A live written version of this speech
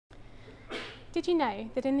Did you know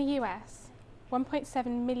that in the US, 1.7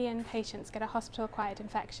 million patients get a hospital-acquired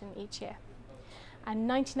infection each year, and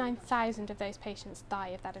 99,000 of those patients die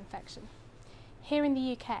of that infection? Here in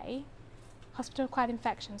the UK, hospital-acquired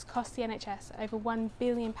infections cost the NHS over £1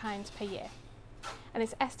 billion per year, and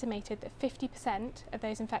it's estimated that 50% of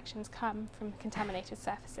those infections come from contaminated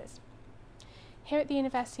surfaces. Here at the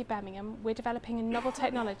University of Birmingham, we're developing a novel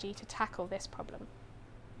technology to tackle this problem.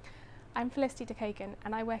 I'm Felicity de Cogan,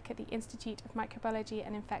 and I work at the Institute of Microbiology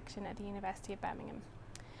and Infection at the University of Birmingham.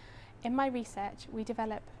 In my research, we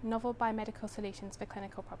develop novel biomedical solutions for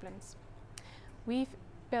clinical problems. We've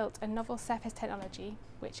built a novel surface technology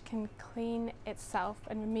which can clean itself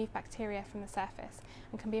and remove bacteria from the surface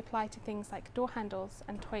and can be applied to things like door handles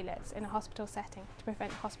and toilets in a hospital setting to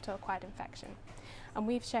prevent hospital-acquired infection. And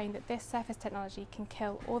we've shown that this surface technology can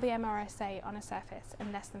kill all the MRSA on a surface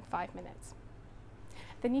in less than 5 minutes.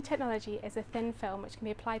 The new technology is a thin film which can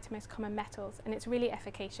be applied to most common metals, and it's really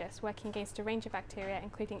efficacious, working against a range of bacteria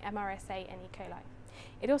including MRSA and E. coli.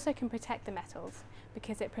 It also can protect the metals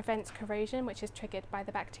because it prevents corrosion, which is triggered by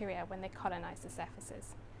the bacteria when they colonise the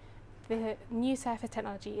surfaces. The new surface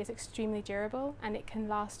technology is extremely durable and it can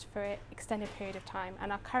last for an extended period of time,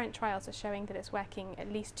 and our current trials are showing that it's working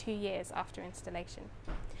at least 2 years after installation.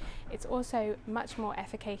 It's also much more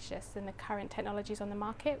efficacious than the current technologies on the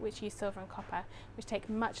market, which use silver and copper, which take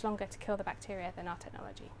much longer to kill the bacteria than our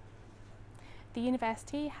technology. The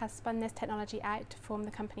university has spun this technology out to form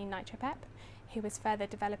the company NitroPep, who is further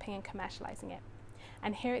developing and commercialising it.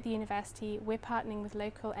 And here at the university, we're partnering with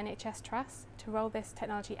local NHS trusts to roll this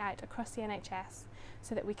technology out across the NHS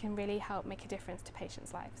so that we can really help make a difference to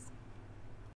patients' lives.